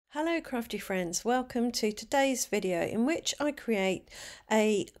Hello crafty friends, welcome to today's video in which I create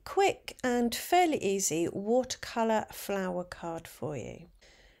a quick and fairly easy watercolour flower card for you.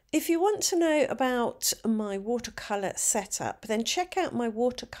 If you want to know about my watercolour setup, then check out my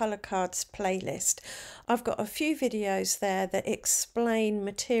watercolour cards playlist. I've got a few videos there that explain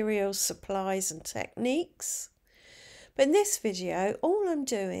materials, supplies and techniques. But in this video, all I'm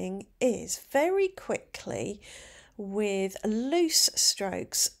doing is very quickly with loose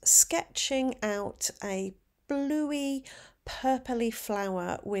strokes sketching out a bluey purpley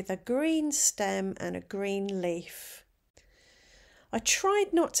flower with a green stem and a green leaf. I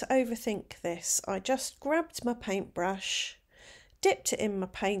tried not to overthink this. I just grabbed my paintbrush, dipped it in my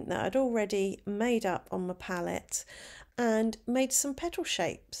paint that I'd already made up on my palette and made some petal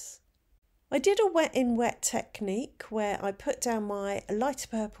shapes. I did a wet in wet technique where I put down my lighter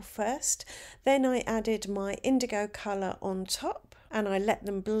purple first, then I added my indigo colour on top and I let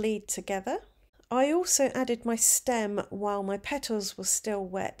them bleed together. I also added my stem while my petals were still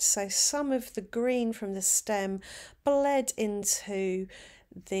wet, so some of the green from the stem bled into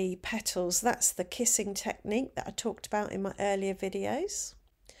the petals. That's the kissing technique that I talked about in my earlier videos.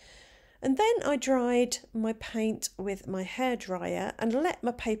 And then I dried my paint with my hairdryer and let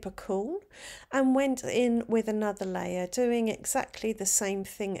my paper cool and went in with another layer, doing exactly the same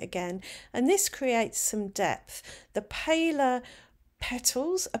thing again. And this creates some depth. The paler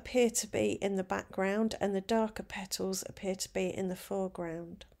petals appear to be in the background and the darker petals appear to be in the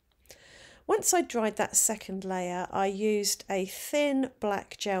foreground. Once I dried that second layer, I used a thin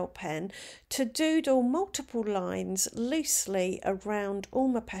black gel pen to doodle multiple lines loosely around all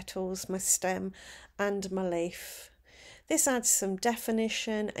my petals, my stem and my leaf. This adds some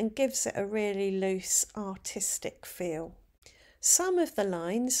definition and gives it a really loose artistic feel. Some of the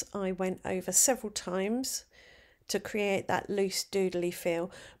lines I went over several times to create that loose doodly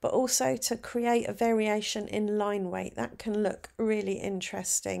feel, but also to create a variation in line weight. That can look really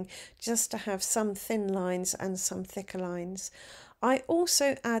interesting, just to have some thin lines and some thicker lines. I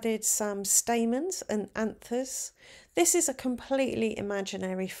also added some stamens and anthers. This is a completely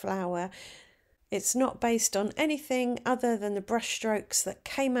imaginary flower. It's not based on anything other than the brush strokes that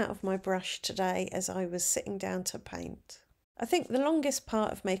came out of my brush today as I was sitting down to paint. I think the longest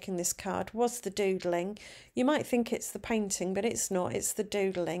part of making this card was the doodling. You might think it's the painting, but it's not, it's the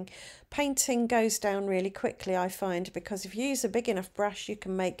doodling. Painting goes down really quickly, I find, because if you use a big enough brush, you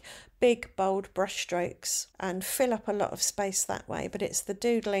can make big, bold brush strokes and fill up a lot of space that way, but it's the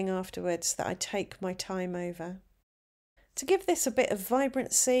doodling afterwards that I take my time over. To give this a bit of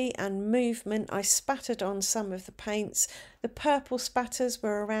vibrancy and movement, I spattered on some of the paints. The purple spatters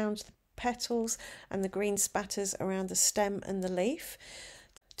were around the petals and the green spatters around the stem and the leaf.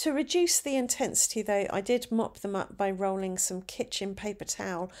 To reduce the intensity though, I did mop them up by rolling some kitchen paper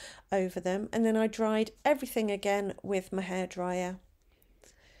towel over them, and then I dried everything again with my hairdryer.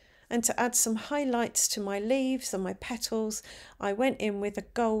 And to add some highlights to my leaves and my petals, I went in with a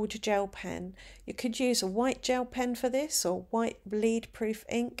gold gel pen. You could use a white gel pen for this, or white bleed proof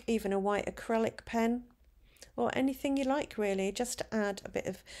ink, even a white acrylic pen, or anything you like really, just to add a bit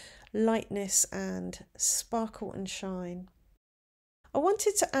of lightness and sparkle and shine. I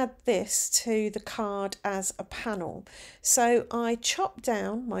wanted to add this to the card as a panel, so I chopped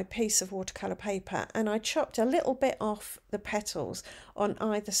down my piece of watercolour paper and I chopped a little bit off the petals on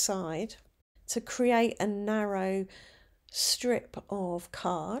either side to create a narrow strip of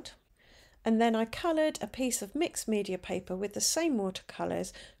card. And then I coloured a piece of mixed media paper with the same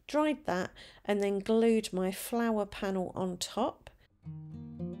watercolours, dried that and then glued my flower panel on top.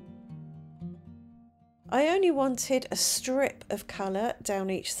 I only wanted a strip of colour down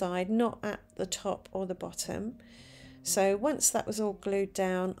each side, not at the top or the bottom. So once that was all glued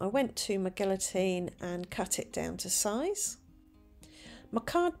down, I went to my guillotine and cut it down to size. My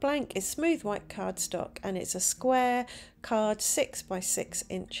card blank is smooth white cardstock and it's a square card 6 by 6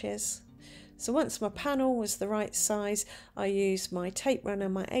 inches. So once my panel was the right size, I used my tape runner,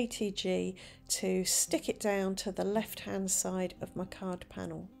 my ATG, to stick it down to the left hand side of my card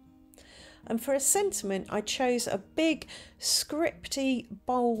panel. And for a sentiment, I chose a big, scripty,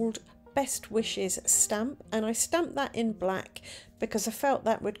 bold, best wishes stamp, and I stamped that in black because I felt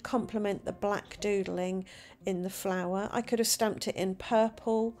that would complement the black doodling in the flower. I could have stamped it in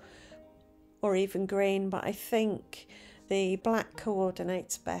purple or even green, but I think the black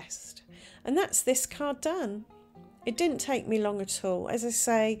coordinates best. And that's this card done. It didn't take me long at all. As I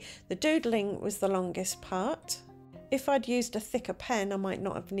say, the doodling was the longest part. If I'd used a thicker pen, I might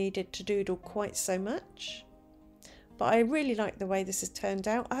not have needed to doodle quite so much. But I really like the way this has turned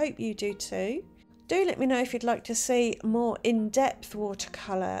out. I hope you do too. Do let me know if you'd like to see more in-depth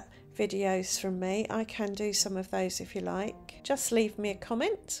watercolour videos from me. I can do some of those if you like. Just leave me a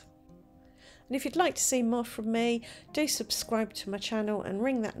comment. And if you'd like to see more from me, do subscribe to my channel and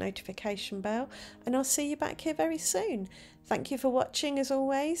ring that notification bell, and I'll see you back here very soon. Thank you for watching as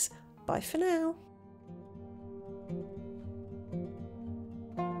always. Bye for now.